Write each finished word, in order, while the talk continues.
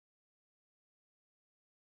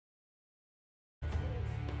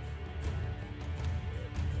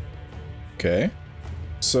Okay.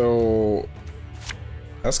 So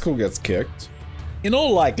Esco gets kicked. In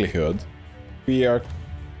all likelihood, we are...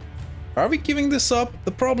 Are we giving this up?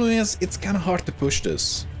 The problem is, it's kind of hard to push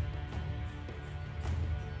this.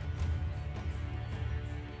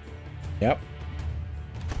 Yep.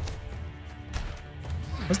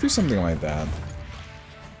 Let's do something like that.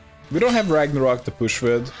 We don't have Ragnarok to push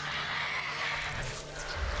with.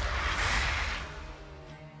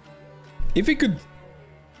 If we could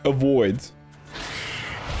avoid...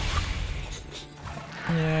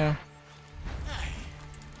 Yeah.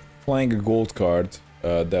 Playing a gold card,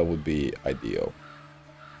 that would be ideal.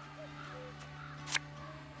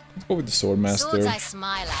 Let's go with the Swordmaster. Swords I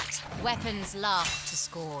smile at, weapons laugh to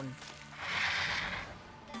scorn.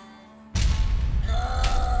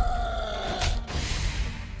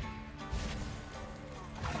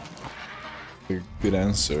 Good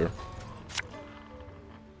answer.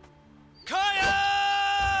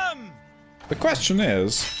 The question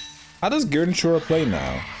is, how does Gernshore play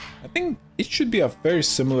now? I think it should be a very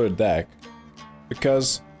similar deck,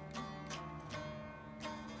 because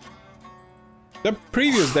the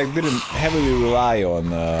previous deck didn't heavily rely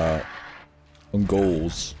on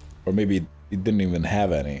goals, or maybe it didn't even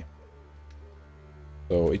have any.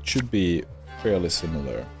 So it should be fairly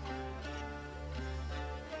similar.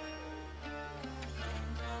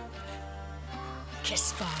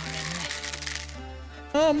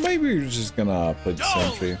 Maybe we're just gonna play the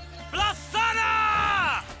Sentry.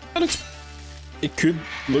 It could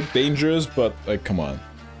look dangerous, but like, come on.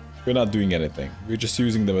 We're not doing anything. We're just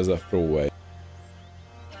using them as a throwaway.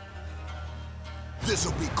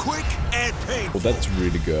 This'll be quick and painful. Well, that's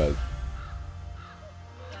really good.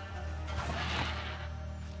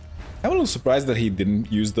 I'm a little surprised that he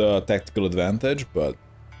didn't use the tactical advantage, but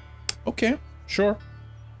okay, sure.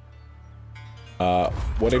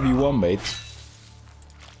 Whatever you want, mate.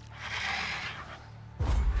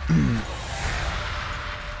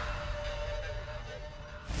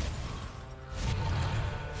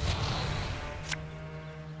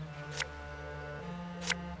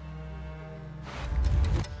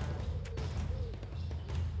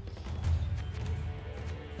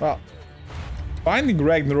 Well, finding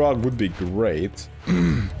Ragnarok would be great.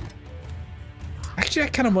 Actually, I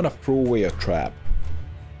kind of want to throw away a trap.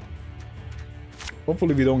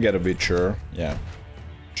 Hopefully we don't get a Witcher. Yeah,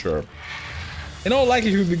 sure. In all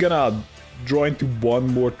likelihood, we're gonna draw into one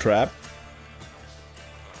more trap.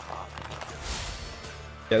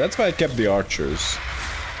 Yeah, that's why I kept the archers.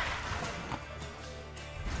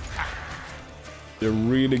 They're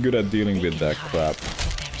really good at dealing with that crap.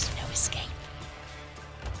 There is no escape.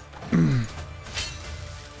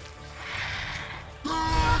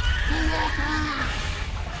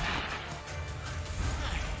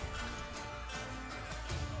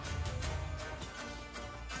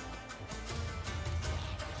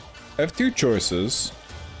 I have two choices.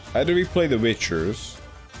 Either we play the Witchers,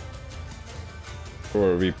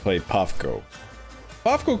 or we play Pavko.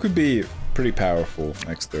 Pavko could be pretty powerful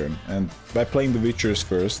next turn, and by playing the Witchers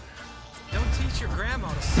first... Don't teach your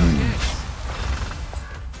grandma to suck eggs.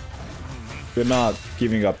 We're not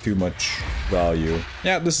giving up too much value.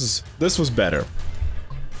 Yeah, this was better.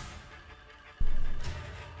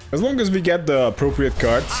 As long as we get the appropriate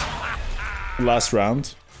cards last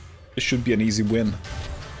round, it should be an easy win.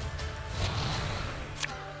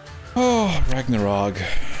 Oh, Ragnarok.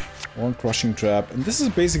 One crushing trap, and this is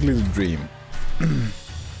basically the dream.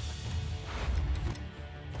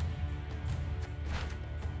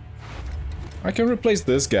 I can replace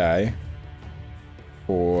this guy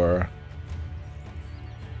for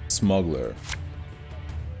Smuggler.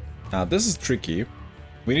 Now this is tricky.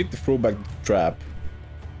 We need to throw back the trap,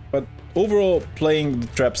 but overall playing the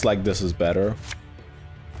traps like this is better.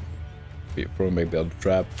 Okay, throw back the other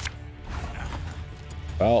trap.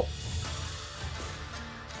 Well,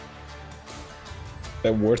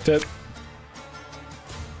 that worth it?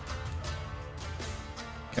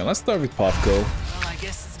 Okay, let's start with Pavko. Well, I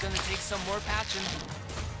guess it's gonna take some more patching.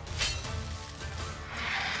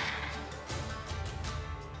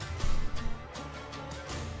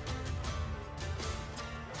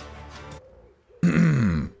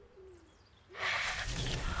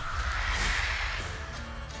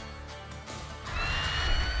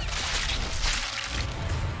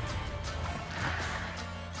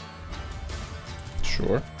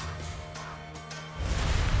 Sure.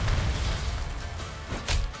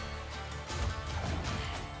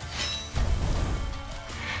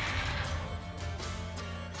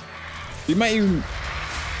 We might even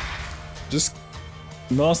just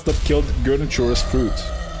non-stop kill Gernchora's fruit.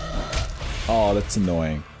 Oh, that's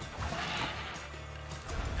annoying.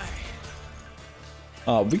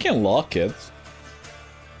 We can lock it.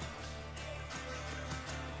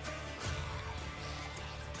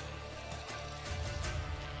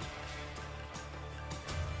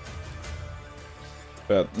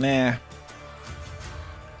 But nah.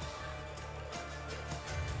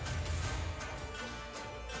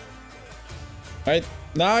 Alright,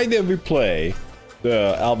 now either we play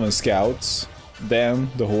the Elven Scouts, then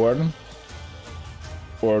the Horn,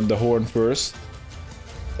 or the Horn first,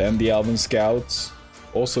 then the Elven Scouts.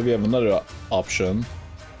 Also, we have another option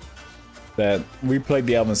that we play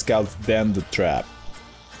the Elven Scouts, then the Trap.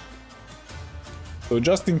 So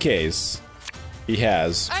just in case he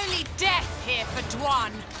has. Only death here for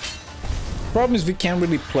Dwan. Problem is we can't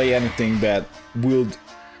really play anything that will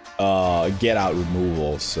get out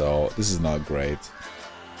removal, so this is not great.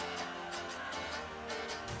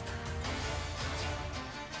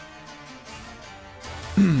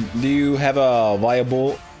 Do you have a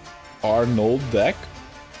viable Arnold deck?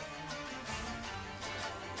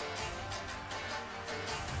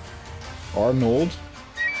 Arnold?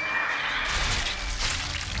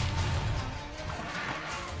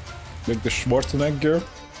 Like the Schwarzenegger?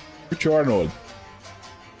 Which Arnold?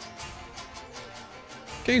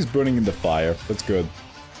 Okay, he's burning in the fire. That's good.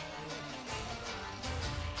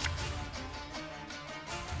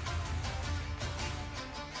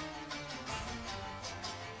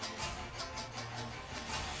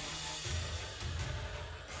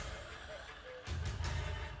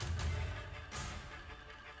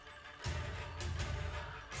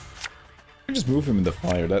 You just move him in the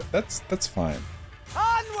fire. That's fine.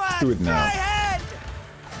 Let's do it now.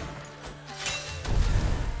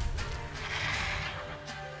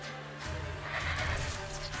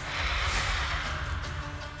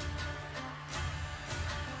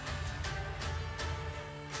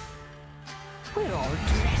 We're all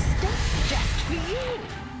dressed up just for you.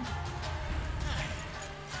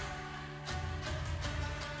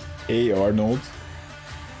 Hey, Arnold.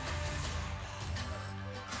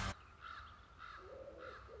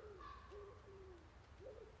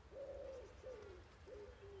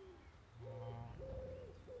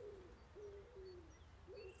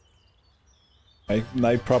 Now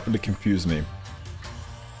you properly confused me.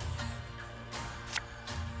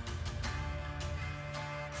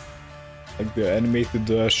 Like the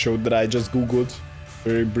animated show that I just googled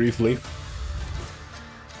very briefly.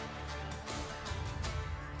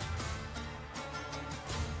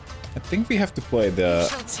 I think we have to play the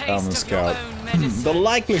Elven Scout. The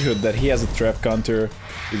likelihood that he has a trap counter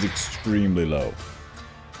is extremely low.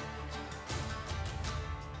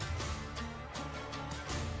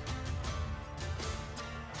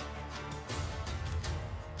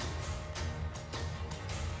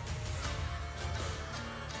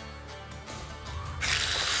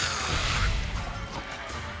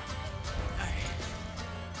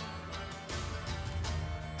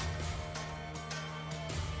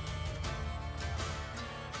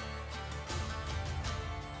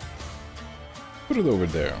 Put it over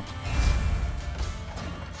there.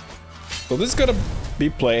 So this is gonna be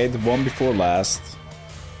played one before last.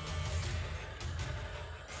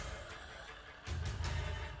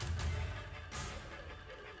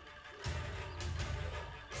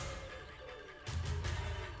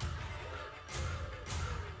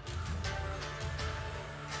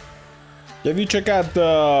 Have you checked out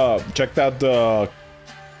the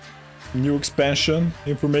new expansion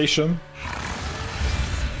information?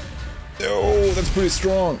 Oh, that's pretty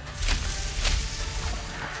strong.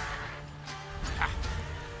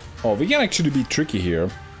 Oh, we can actually be tricky here.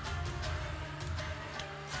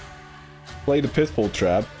 Play the Pitfall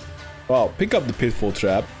Trap. Well, pick up the Pitfall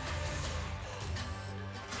Trap.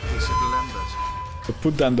 So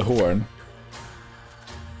put down the Horn.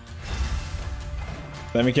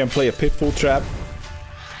 Then we can play a Pitfall Trap.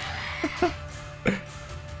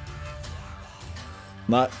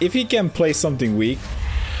 Now, if he can play something weak...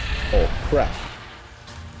 Oh, crap.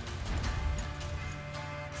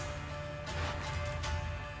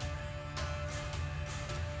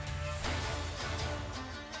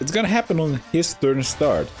 It's gonna happen on his turn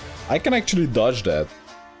start. I can actually dodge that.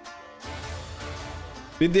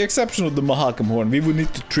 With the exception of the Mahakam Horn, we would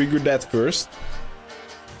need to trigger that first.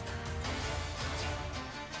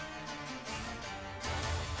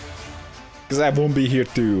 Because I won't be here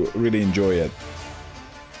to really enjoy it.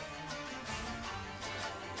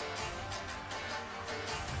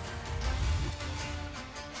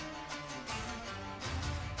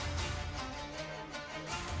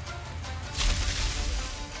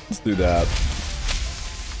 Let's do that.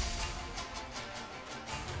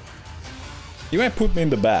 You might put me in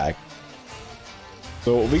the back.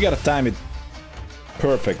 So we gotta time it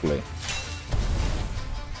perfectly.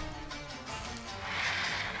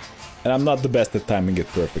 And I'm not the best at timing it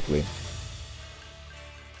perfectly.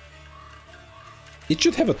 It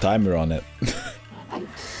should have a timer on it. I'd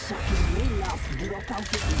certainly not drop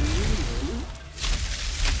out of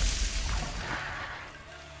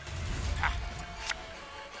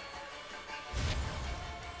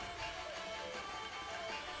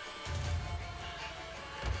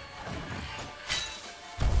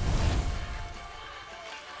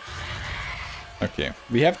you. Okay,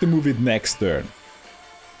 we have to move it next turn.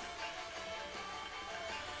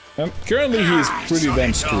 Currently he is pretty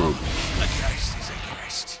damn screwed.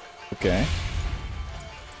 Okay.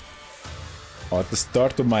 Oh, at the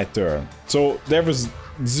start of my turn. So there was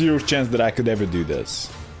zero chance that I could ever do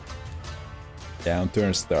this. Yeah, on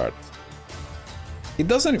turn start. It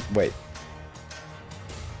doesn't... Wait.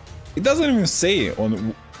 It doesn't even say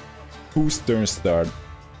on whose turn start.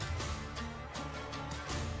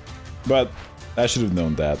 But I should have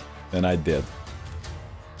known that, and I did.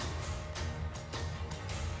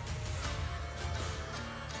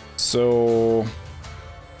 So...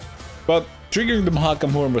 But triggering the Mahakam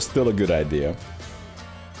Horn was still a good idea.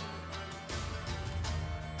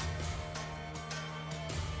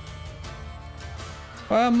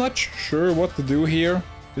 I'm not sure what to do here.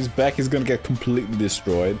 His back is gonna get completely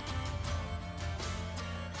destroyed.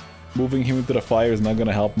 Moving him into the fire is not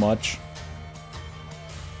gonna help much.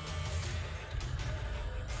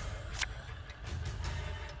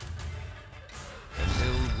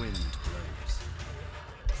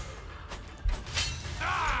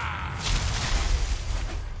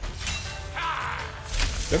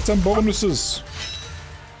 Get some bonuses.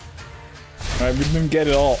 Alright, we didn't get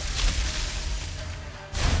it all.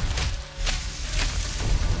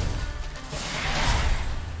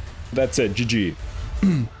 That's it, GG.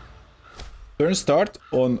 Turn start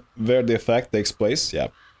on where the effect takes place, yeah.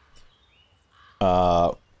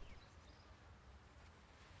 I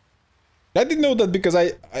didn't know that because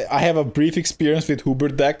I have a brief experience with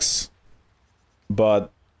Hubert decks, but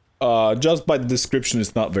just by the description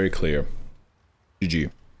it's not very clear. GG.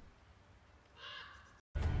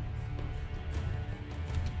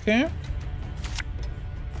 Okay.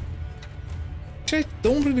 Actually, I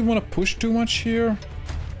don't really want to push too much here.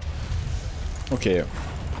 Okay.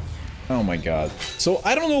 Oh my god. So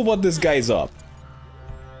I don't know what this guy's up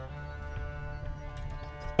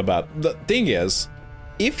about. The thing is,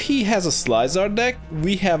 if he has a Slizar deck,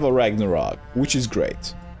 we have a Ragnarok, which is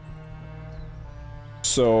great.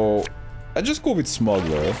 So I just go with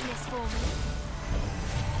Smuggler.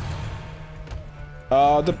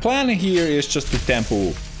 The plan here is just to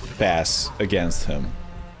tempo pass against him.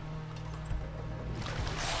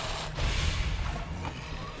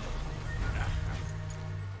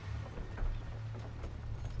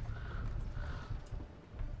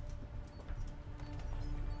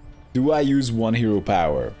 Do I use one hero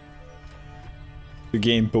power to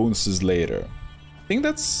gain bonuses later? I think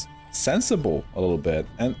that's sensible a little bit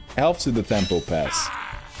and helps with the tempo pass.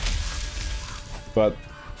 But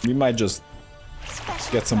we might just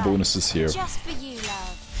get some bonuses here. Just for you,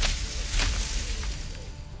 love.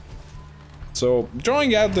 So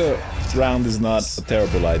drawing out the round is not a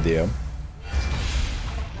terrible idea.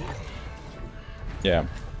 Yeah.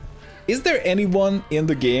 Is there anyone in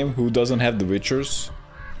the game who doesn't have the Witchers?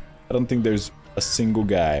 I don't think there's a single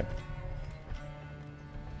guy.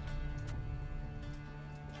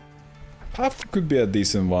 Half could be a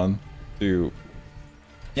decent one to...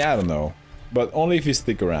 Yeah, I don't know. But only if you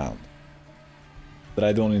stick around. That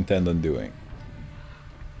I don't intend on doing.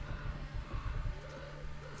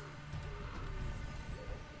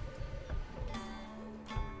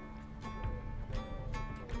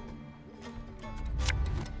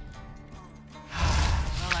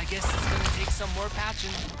 Well, I guess it's gonna take some more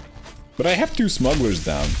patching. But I have 2 smugglers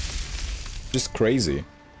down. Just crazy.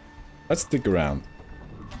 Let's stick around.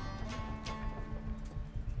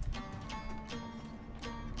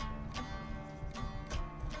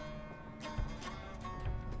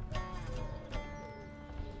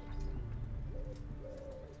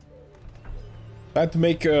 I have to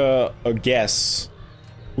make a guess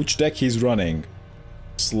which deck he's running.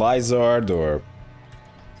 Slizard or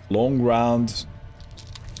Long Round.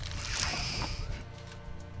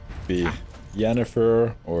 Be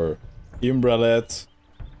Yennefer or Imbralet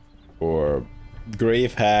or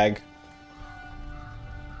Grave Hag.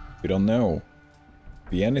 We don't know.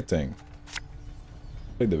 Be anything.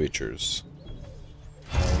 Play the Witchers.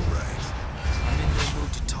 Alright. I'm in the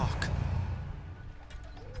mood to talk.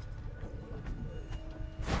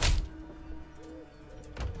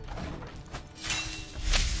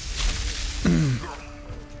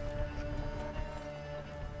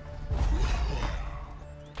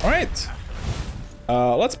 Alright.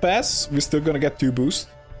 Let's pass. We're still gonna get 2 boosts.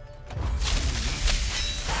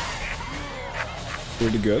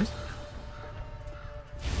 Pretty good.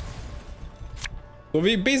 So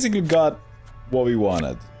we basically got what we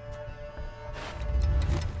wanted.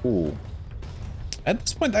 Ooh. At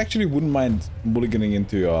this point, I actually wouldn't mind mulliganing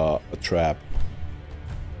into a trap.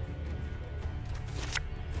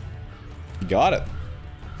 Got it.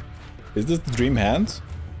 Is this the dream hand?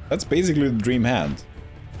 That's basically the dream hand.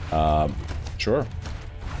 Sure.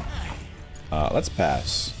 Let's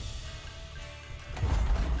pass.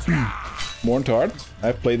 Morntart.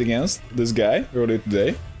 I've played against this guy earlier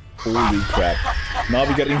today. Holy crap. Now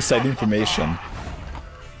we got inside information.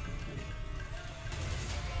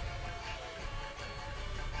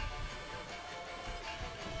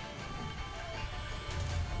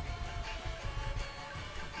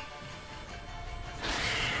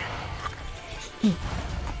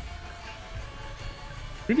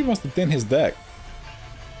 Really wants to thin his deck.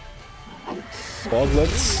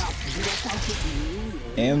 Foglets.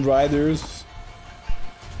 And Riders.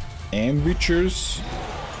 And Witchers.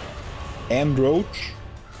 And Roach.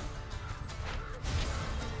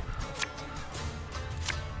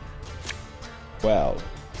 Wow.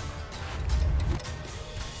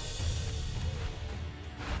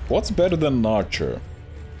 What's better than an Archer?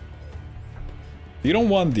 You don't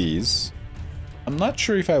want these. I'm not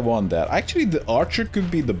sure if I want that. Actually, the Archer could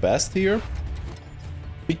be the best here.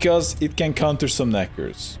 Because it can counter some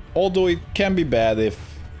Neckers. Although it can be bad if,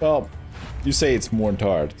 well, you say it's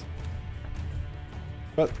Morntart.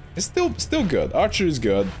 But it's still good. Archer is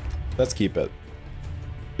good. Let's keep it.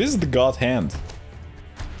 This is the god hand.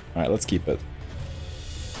 Alright, let's keep it.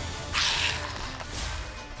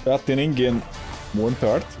 God thinning in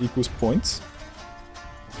Morntart equals points.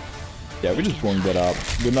 Yeah, we just warmed that up.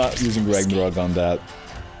 We're not using Ragnarok on that.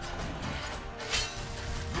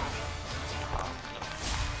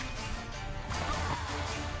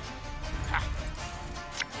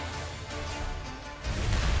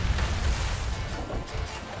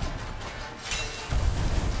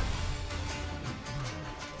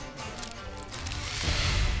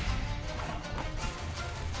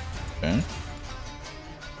 Okay.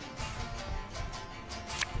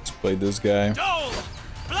 Let's play this guy.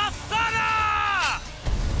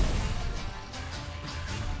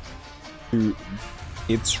 To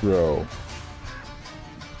its row.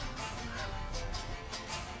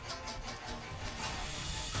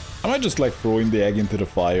 I might just like throwing the egg into the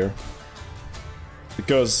fire.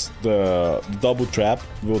 Because the double trap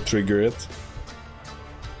will trigger it.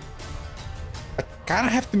 I kinda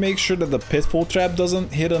have to make sure that the pitfall trap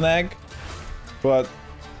doesn't hit an egg. But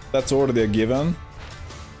that's already a given.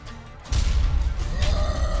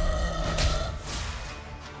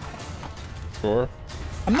 Sure.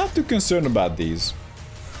 I'm not too concerned about these.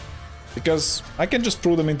 Because I can just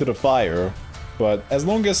throw them into the fire. But as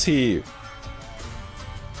long as he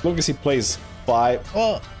plays 5,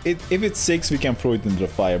 well, if it's 6 we can throw it into the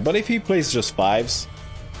fire. But if he plays just 5s,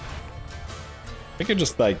 I can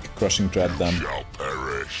just like crushing trap them. Shall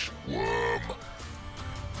perish, worm.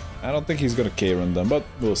 I don't think he's gonna Karen them, but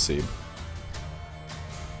we'll see.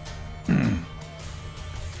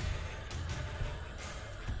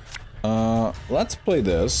 Let's play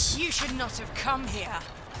this. You should not have come here.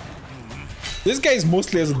 This guy is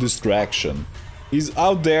mostly as a distraction. He's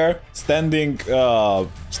out there, standing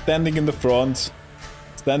in the front,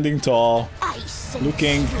 standing tall,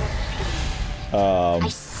 looking I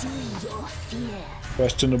see your fear.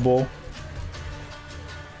 questionable.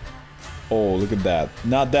 Oh, look at that.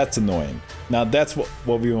 Now that's annoying. Now that's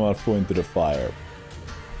what we want to throw into the fire.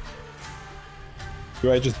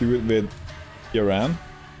 Do I just do it with Iran?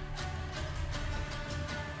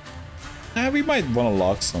 We might want to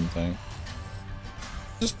lock something.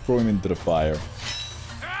 Just throw him into the fire.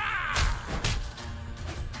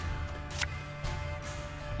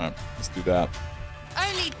 Alright, let's do that.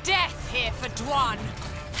 Only death here for Dwan.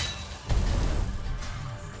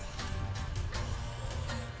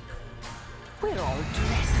 We're all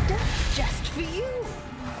dressed up just for you.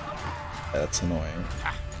 That's annoying.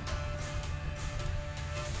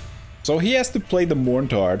 So he has to play the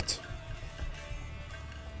Morntart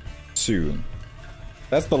soon.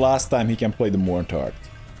 That's the last time he can play the Morntart.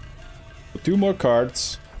 So 2 more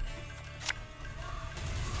cards.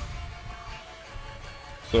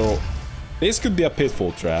 So this could be a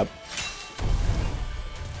pitfall trap.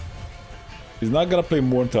 He's not gonna play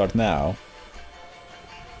Morntart now.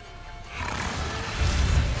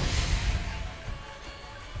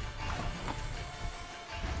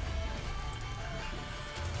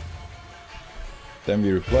 Then we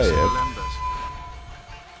replay it.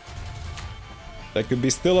 That could be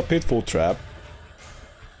still a pitfall trap.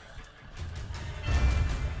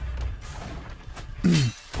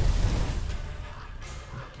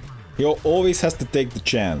 He always has to take the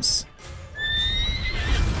chance.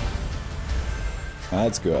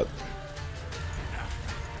 That's good.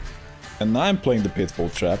 And now I'm playing the Pitfall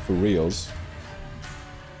Trap for reals.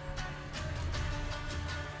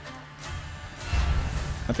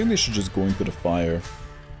 I think they should just go into the fire.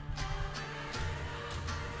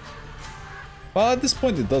 Well, at this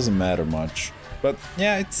point it doesn't matter much. But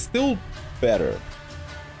yeah, it's still better.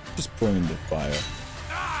 Just put in the fire.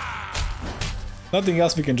 Nothing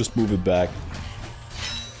else, we can just move it back.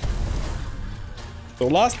 So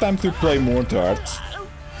last time to play Mortards.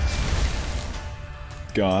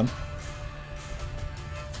 Gone.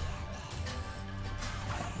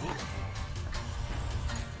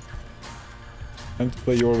 Time to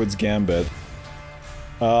play Yorvit's Gambit.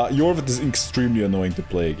 Yorvit is extremely annoying to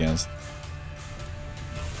play against.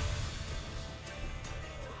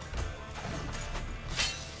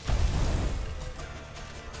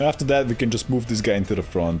 After that, we can just move this guy into the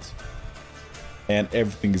front. And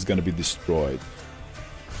everything is gonna be destroyed.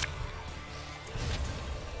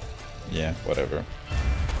 Yeah, whatever.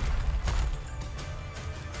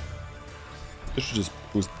 I should just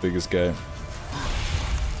boost the biggest guy.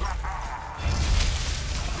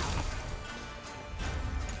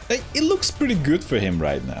 It looks pretty good for him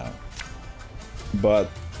right now. But...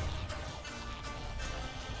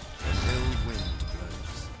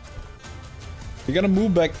 we're gonna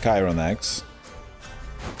move back Chiron Axe.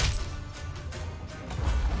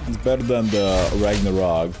 It's better than the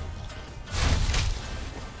Ragnarok.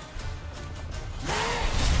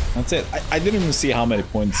 That's it. I didn't even see how many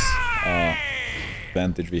points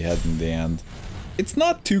advantage we had in the end. It's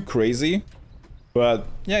not too crazy, but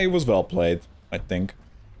yeah, it was well played, I think.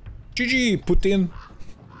 GG, Putin.